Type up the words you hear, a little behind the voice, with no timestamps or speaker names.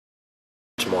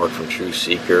Mark from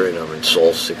TRUTHSEEKER, and I'm in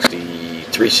Sol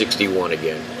 361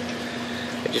 again.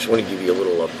 I just want to give you a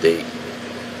little update.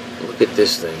 Look at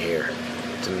this thing here.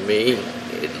 To me,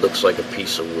 it looks like a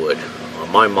piece of wood. On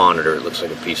my monitor, it looks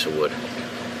like a piece of wood.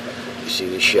 You see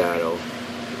the shadow.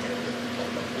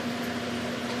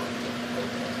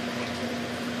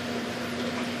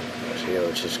 See how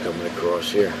it's just coming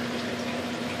across here?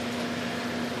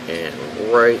 And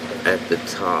right at the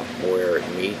top where it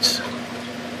meets,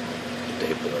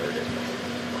 they blurred it.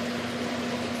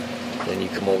 Then you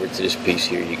come over to this piece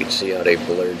here, you can see how they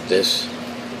blurred this.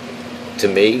 To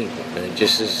me, and it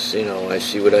just is, you know, I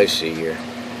see what I see here.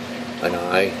 An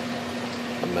eye,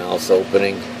 a mouth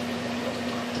opening,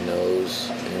 nose,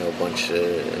 you know, a bunch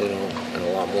of, you know, and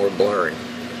a lot more blurring.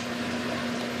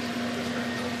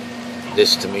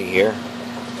 This to me here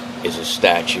is a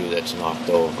statue that's knocked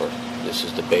over. This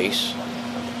is the base,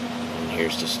 and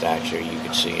here's the statue. You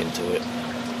can see into it.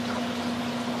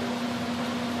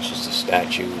 It's just a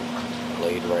statue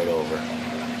laid right over.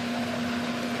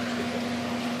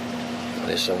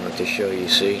 This I wanted to show you.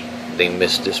 See, they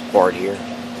missed this part here.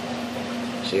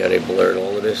 See how they blurred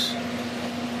all of this?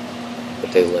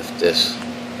 But they left this.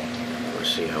 Let's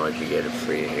see how I can get it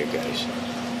for you here, guys.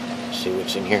 See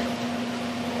what's in here?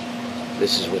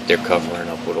 This is what they're covering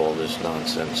up with all this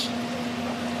nonsense.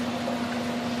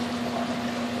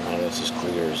 Now that's as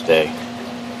clear as day.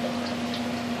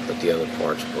 But the other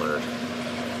part's blurred.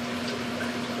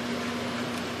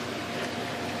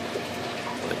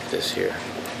 Like this here.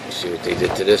 You see what they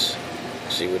did to this?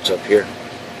 See what's up here?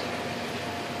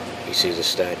 You see the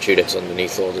statue that's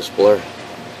underneath all this blur?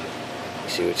 You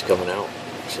see what's coming out?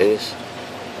 See this?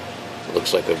 It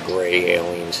looks like a gray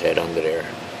alien's head under there.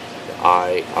 The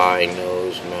eye,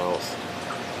 nose, mouth,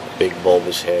 big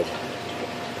bulbous head.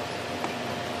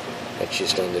 That's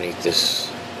just underneath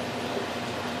this.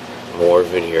 More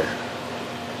of it here.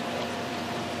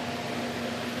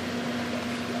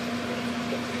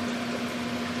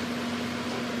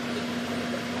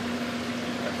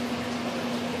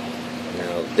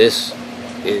 Now this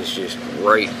is just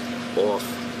right off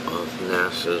of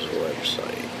NASA's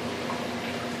website.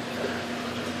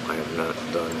 I have not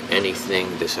done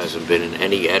anything. This hasn't been in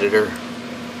any editor.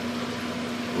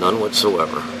 None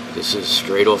whatsoever. This is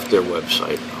straight off their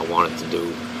website. I wanted to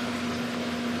do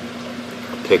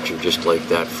a picture just like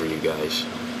that for you guys.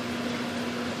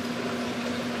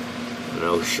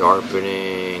 No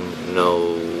sharpening,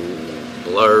 no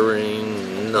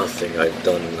blurring, nothing. I've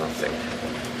done nothing.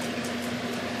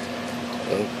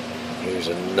 Okay. Here's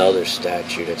another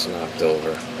statue that's knocked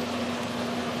over.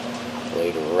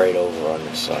 Laid right over on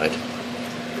this side.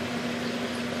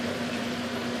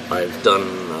 I've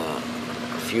done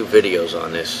a few videos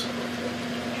on this,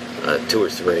 2 or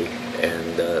 3,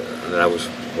 and I was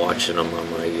watching them on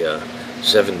my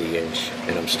 70-inch,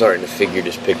 and I'm starting to figure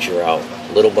this picture out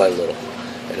little by little.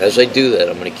 And as I do that,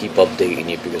 I'm going to keep updating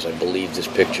you because I believe this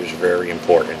picture is very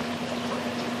important,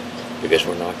 because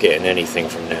we're not getting anything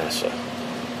from NASA.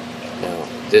 Now,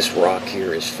 this rock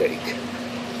here is fake.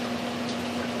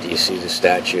 Do you see the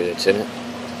statue that's in it?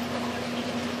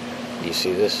 Do you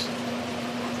see this?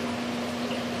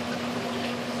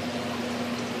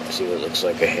 See what looks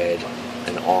like a head,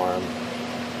 an arm,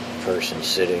 a person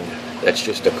sitting. That's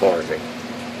just a carving.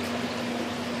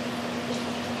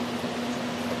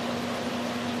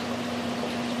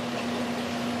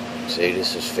 See,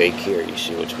 this is fake here. You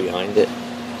see what's behind it?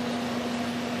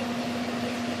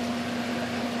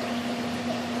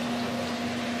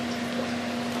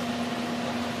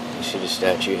 You see the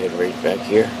statue head right back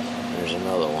here? There's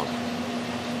another one.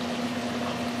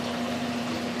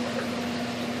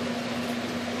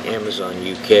 Amazon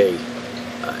UK,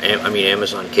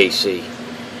 Amazon KC.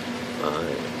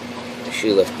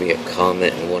 She left me a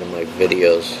comment in one of my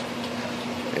videos.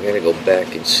 I gotta go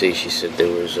back and see. She said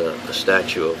there was a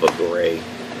statue of a gray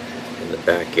in the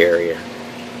back area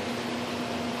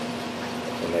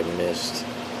that I missed.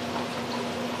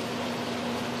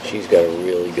 She's got a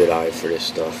really good eye for this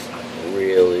stuff.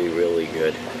 Really, really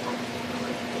good.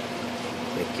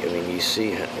 I mean, you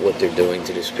see what they're doing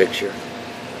to this picture?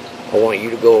 I want you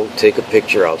to go take a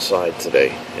picture outside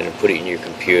today and put it in your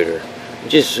computer.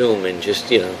 Just zoom in, just,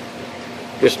 you know,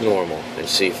 just normal, and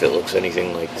see if it looks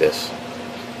anything like this.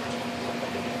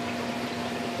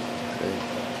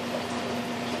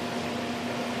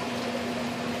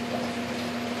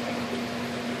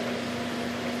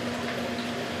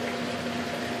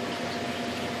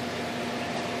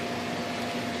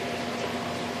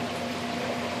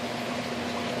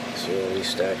 See all these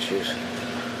statues?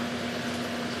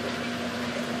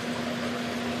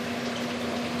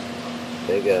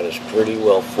 They got us pretty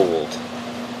well fooled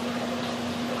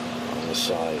on the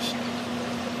size.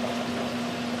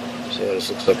 See how this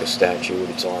looks like a statue with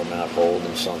its arm out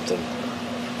holding something.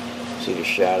 See the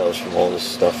shadows from all this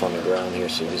stuff on the ground here.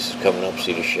 See this is coming up.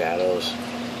 See the shadows.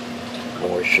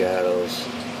 More shadows.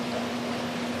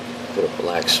 Put a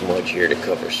black smudge here to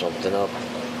cover something up.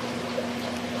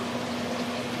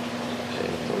 See,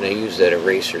 when they use that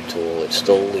eraser tool, it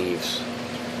still leaves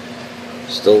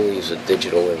a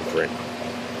digital imprint.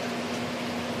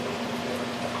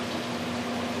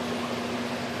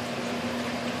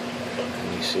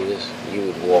 Can you see this? You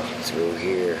would walk through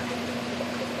here.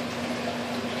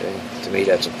 Okay? To me,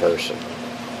 that's a person.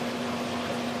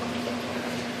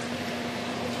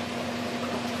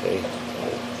 Okay?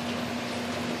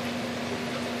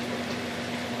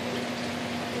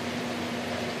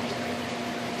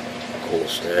 Cool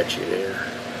statue there.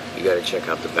 You got to check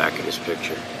out the back of this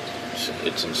picture.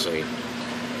 It's insane.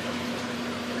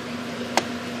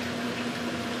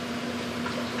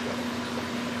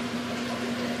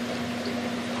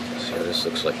 See how this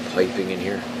looks like piping in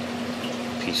here?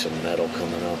 Piece of metal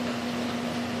coming up.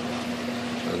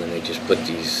 And then they just put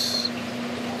these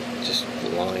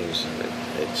lines in it.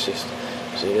 It's just,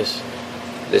 see this?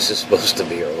 This is supposed to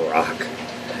be a rock.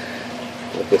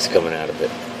 Look what's coming out of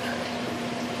it.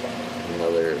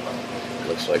 Another,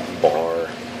 looks like bar.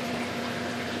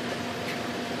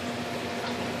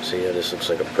 See how this looks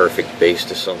like a perfect base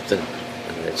to something?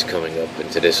 And it's coming up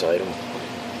into this item.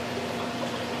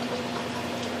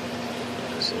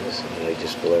 See this? And they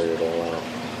just blurred it all out.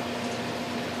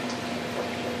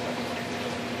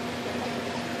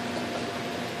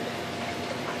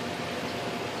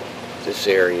 This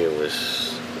area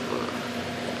was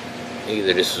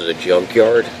either this was a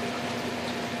junkyard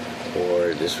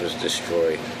or this was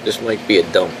destroyed. This might be a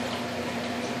dump.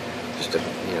 Just a,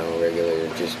 regular,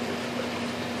 just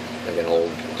like an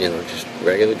old, just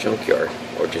regular junkyard,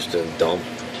 or just a dump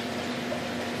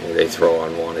where they throw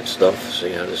unwanted stuff.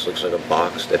 See how this looks like a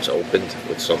box that's opened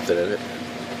with something in it?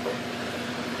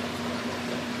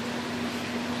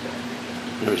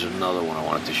 There's another one I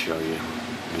wanted to show you.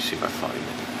 Let me see if I find it.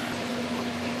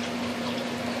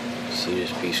 See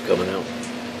this piece coming out?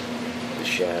 The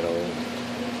shadow.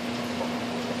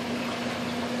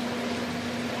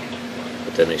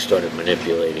 But then they started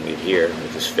manipulating it here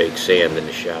with this fake sand, and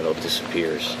the shadow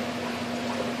disappears.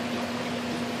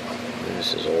 And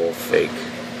this is all fake.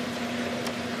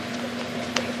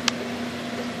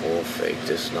 All fake.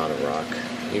 This is not a rock.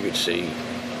 You can see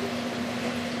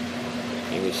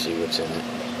what's in it.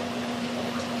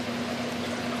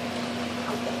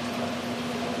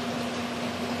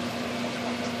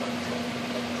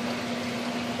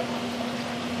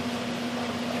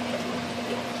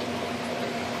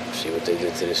 See what they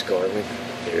did to this carving?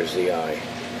 There's the eye,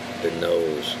 the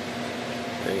nose,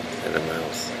 right? And the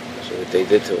mouth. See what they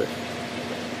did to it?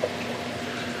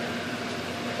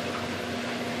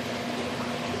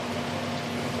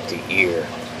 The ear.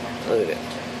 Look at it.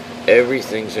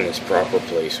 Everything's in its proper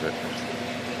placement.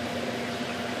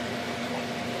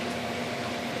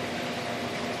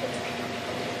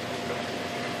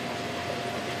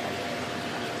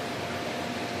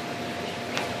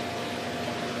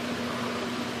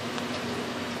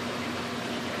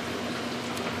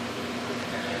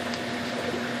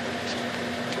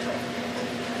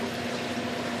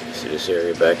 See this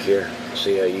area back here?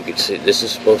 See how you can see? This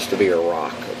is supposed to be a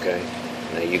rock, okay?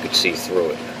 Now you can see through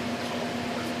it.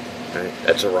 Right?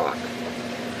 That's a rock.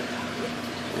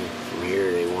 From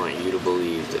here they want you to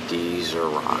believe that these are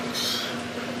rocks.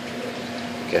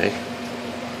 Okay?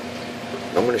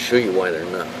 I'm going to show you why they're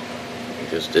not.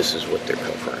 Because this is what they're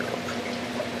covering up.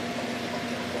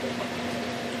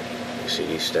 You see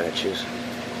these statues?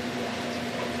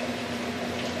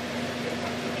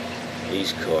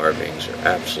 These carvings are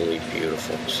absolutely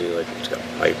beautiful. See, like it's got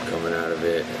pipe coming out of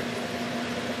it.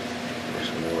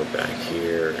 There's more back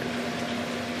here. And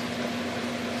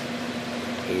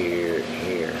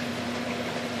here.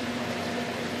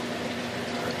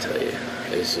 I tell you,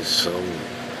 this is some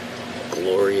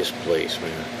glorious place,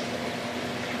 man.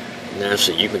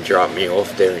 NASA, you can drop me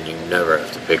off there and you never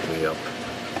have to pick me up.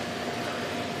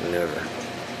 Never.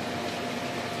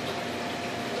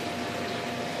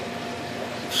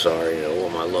 Sorry to all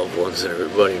my loved ones and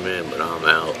everybody, man, but I'm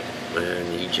out, man.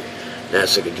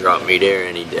 NASA could drop me there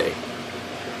any day.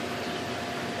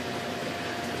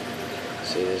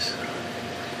 See this?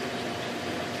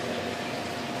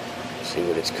 See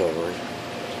what it's covering?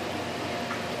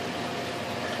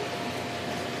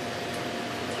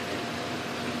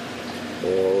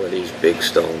 All of these big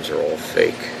stones are all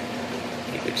fake.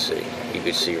 You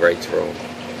could see right through them.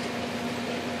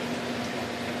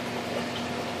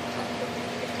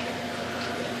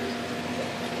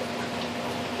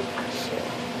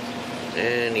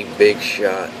 Any big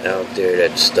shot out there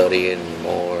that's studying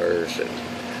Mars and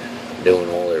doing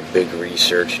all their big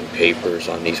research and papers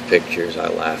on these pictures, I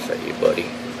laugh at you, buddy.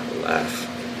 I laugh.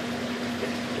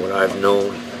 What I've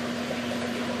known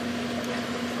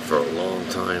for a long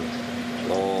time,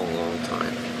 long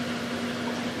time,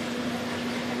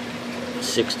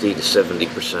 60 to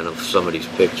 70% of some of these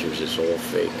pictures is all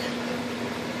fake.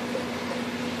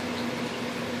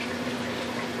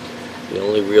 The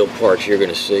only real parts you're going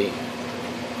to see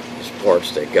is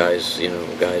parts that guys,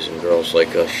 guys and girls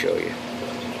like us show you.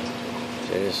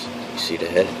 See this? You see the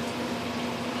head?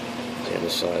 See on the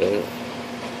side of it?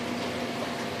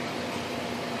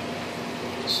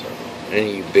 So, any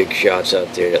of you big shots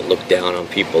out there that look down on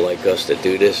people like us that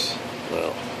do this,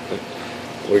 well,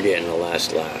 we're getting the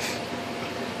last laugh.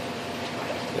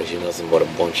 Because you're nothing but a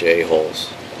bunch of a-holes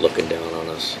looking down on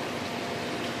us.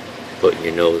 Putting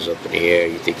your nose up in the air,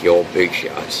 you think you're all big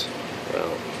shots.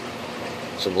 Well,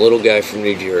 some little guy from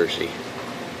New Jersey.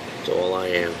 That's all I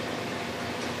am.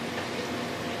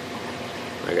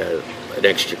 I got an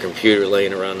extra computer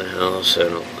laying around the house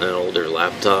and an older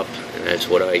laptop, and that's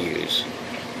what I use.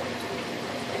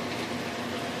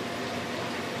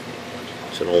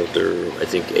 It's an older, I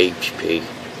think, HP.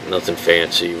 Nothing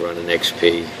fancy, running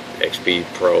XP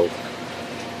Pro,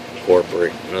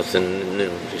 corporate, nothing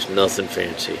new, just nothing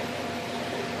fancy.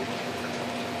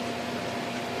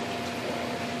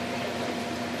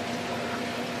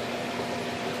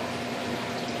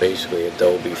 Basically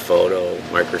Adobe Photo,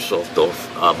 Microsoft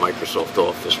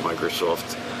Office,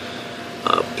 Microsoft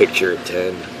Picture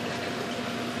 10,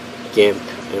 GIMP,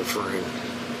 Infrared.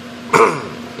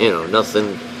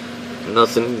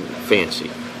 Nothing fancy.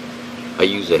 I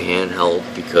use a handheld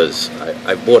because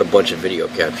I bought a bunch of video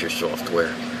capture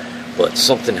software, but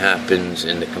something happens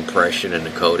in the compression and the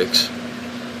codecs,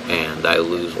 and I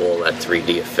lose all that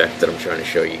 3D effect that I'm trying to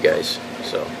show you guys.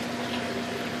 So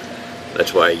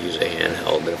that's why I use a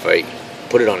handheld. And if I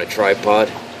put it on a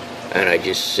tripod and I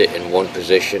just sit in one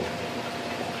position,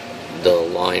 the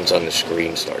lines on the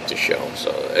screen start to show.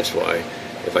 So that's why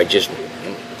if I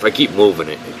keep moving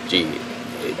it,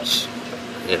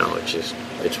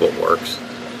 it's what works.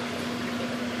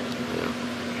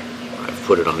 I've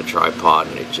put it on a tripod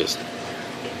and it just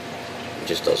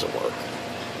doesn't work.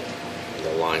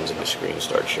 The lines on the screen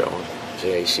start showing. See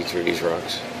how you see through these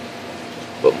rocks?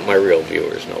 But my real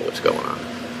viewers know what's going on.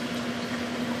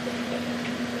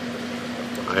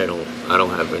 I don't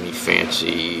have any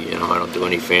fancy, I don't do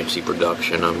any fancy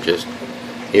production. I'm just,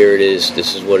 here it is,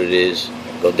 this is what it is.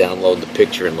 Go download the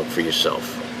picture and look for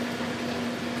yourself.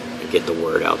 And get the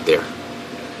word out there.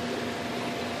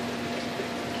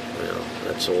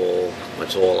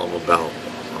 That's all I'm about.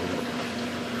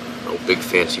 No big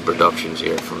fancy productions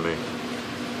here for me.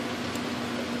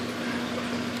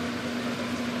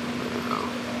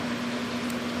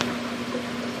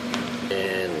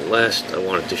 And last, I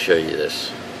wanted to show you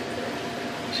this.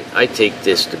 See, I take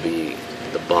this to be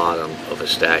the bottom of a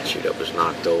statue that was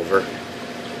knocked over.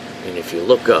 And if you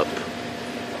look up,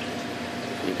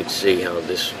 you can see how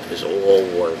this is all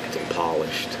worked and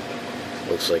polished.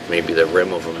 Looks like maybe the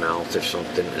rim of a mouth or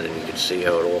something, and then you can see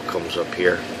how it all comes up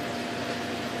here.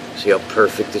 See how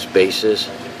perfect this base is?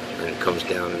 And it comes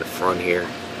down in the front here,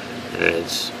 and then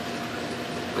it's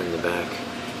in the back.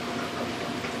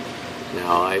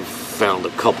 Now, I've found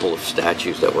a couple of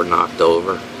statues that were knocked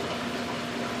over.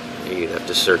 You'd have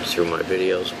to search through my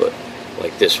videos, but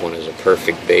like this one is a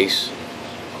perfect base.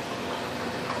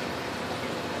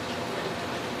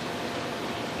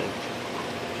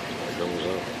 Thumbs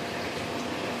up.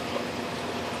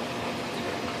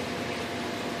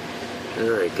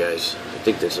 Alright guys, I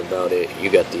think that's about it. You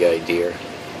got the idea.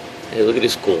 Hey, look at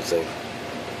this cool thing.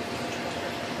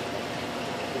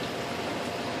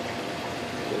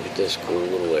 Look at this cool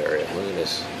little area. Look at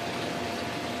this.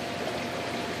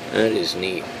 That is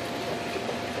neat.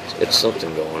 It's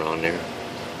something going on there.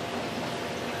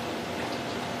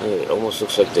 It almost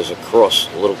looks like there's a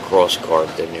little cross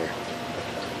carved in there,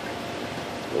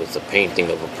 with a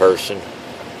painting of a person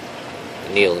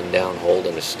kneeling down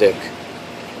holding a stick.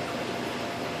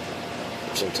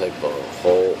 Some type of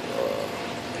hole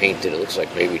painted. It looks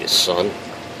like maybe the sun.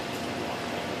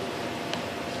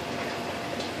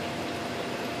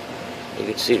 You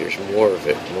can see there's more of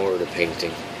it, more of the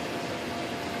painting.